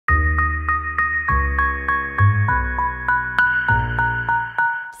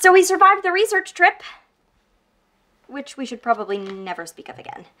So we survived the research trip, which we should probably never speak of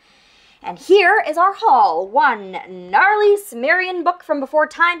again. And here is our haul. One gnarly Sumerian book from before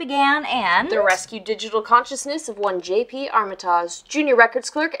time began, and the rescued digital consciousness of one J.P. Armitage, junior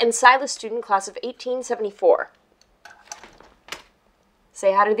records clerk and Silas student, class of 1874.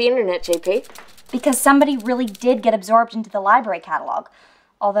 Say hi to the internet, J.P. Because somebody really did get absorbed into the library catalog.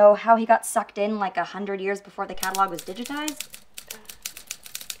 Although how he got sucked in like 100 years before the catalog was digitized?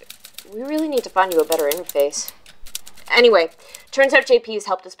 We really need to find you a better interface. Anyway, turns out JP has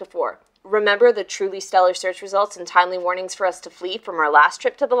helped us before. Remember the truly stellar search results and timely warnings for us to flee from our last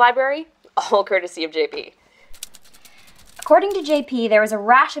trip to the library? All courtesy of JP. According to JP, there was a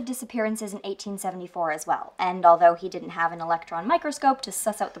rash of disappearances in 1874 as well, and although he didn't have an electron microscope to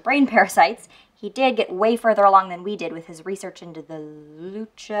suss out the brain parasites, he did get way further along than we did with his research into the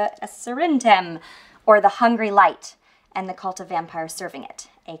Lucha Esserintem, or the Hungry Light, and the cult of vampires serving it,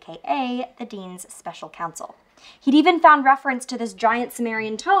 aka the Dean's Special Counsel. He'd even found reference to this giant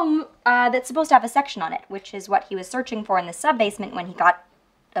Sumerian tome that's supposed to have a section on it, which is what he was searching for in the sub-basement when he got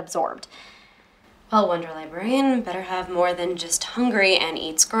absorbed. Well, Wonder Librarian better have more than just hungry and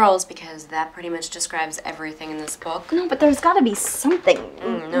eats girls, because that pretty much describes everything in this book. No, but there's gotta be something.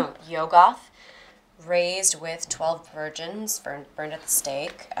 No, Yogoth, raised with 12 virgins, burned at the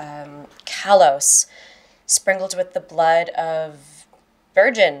stake. Kalos, sprinkled with the blood of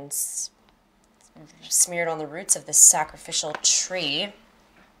virgins, smeared on the roots of this sacrificial tree.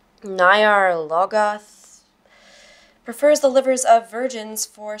 Nyar Logoth prefers the livers of virgins,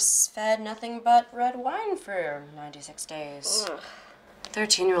 force-fed nothing but red wine for 96 days.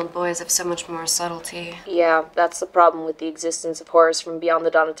 13-year-old boys have so much more subtlety. Yeah, that's the problem with the existence of horrors from beyond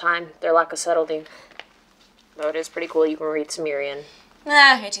the dawn of time. Their lack of subtlety. Though it is pretty cool you can read Sumerian.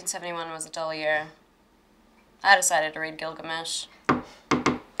 1871 was a dull year. I decided to read Gilgamesh.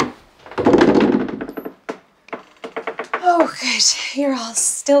 Oh, good. You're all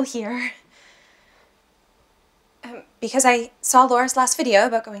still here. Because I saw Laura's last video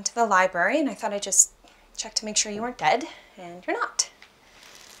about going to the library, and I thought I'd just check to make sure you weren't dead, and you're not.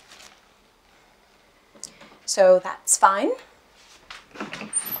 So that's fine.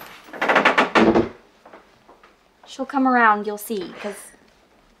 She'll come around, you'll see, because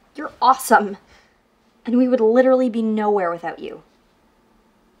you're awesome. And we would literally be nowhere without you.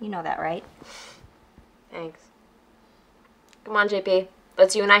 You know that, right? Thanks. Come on, JP.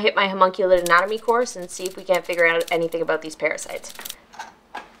 Let's you and I hit my homunculate anatomy course and see if we can't figure out anything about these parasites.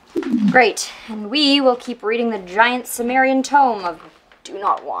 Great. And we will keep reading the giant Sumerian tome of Do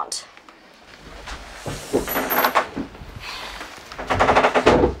Not Want.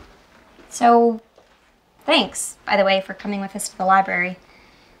 So, thanks, by the way, for coming with us to the library.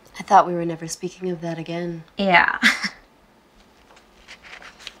 I thought we were never speaking of that again. Yeah.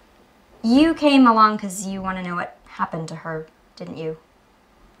 You came along because you want to know what happened to her, didn't you?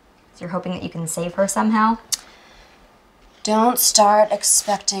 So you're hoping that you can save her somehow? Don't start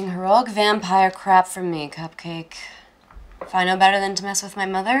expecting heroic vampire crap from me, Cupcake. If I know better than to mess with my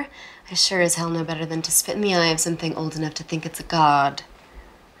mother, I sure as hell know better than to spit in the eye of something old enough to think it's a god.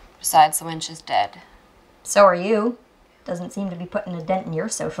 Besides, the wench is dead. So are you. Doesn't seem to be putting a dent in your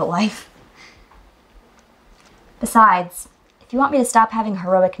social life. Besides, if you want me to stop having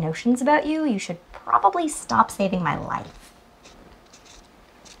heroic notions about you, you should probably stop saving my life.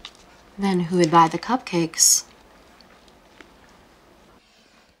 Then who would buy the cupcakes?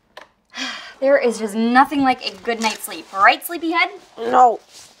 There is just nothing like a good night's sleep, right, sleepyhead? No.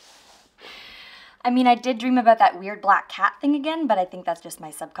 I mean, I did dream about that weird black cat thing again, but I think that's just my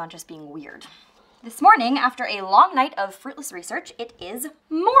subconscious being weird. This morning, after a long night of fruitless research, it is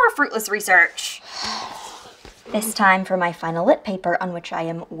more fruitless research. This time for my final lit paper, on which I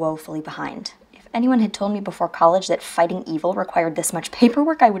am woefully behind. If anyone had told me before college that fighting evil required this much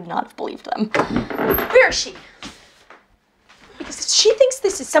paperwork, I would not have believed them. Where is she? Because she thinks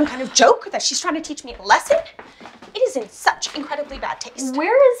this is some kind of joke, or that she's trying to teach me a lesson. It is in such incredibly bad taste.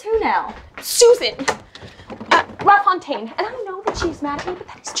 Where is who now? Susan! LaFontaine. And I know that she's mad at me, but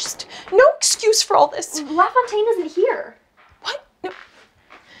that is just no excuse for all this. LaFontaine isn't here. What?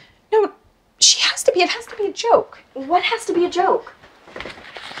 No, she has to be. It has to be a joke. What has to be a joke?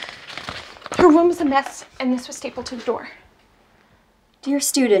 Her room was a mess, and this was stapled to the door. Dear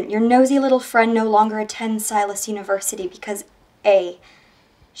student, your nosy little friend no longer attends Silas University because A,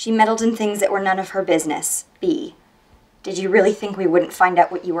 she meddled in things that were none of her business. B, did you really think we wouldn't find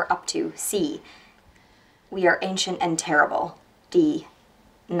out what you were up to? C, we are ancient and terrible. D,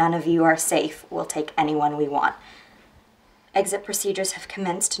 none of you are safe. We'll take anyone we want. Exit procedures have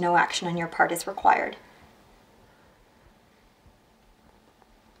commenced. No action on your part is required.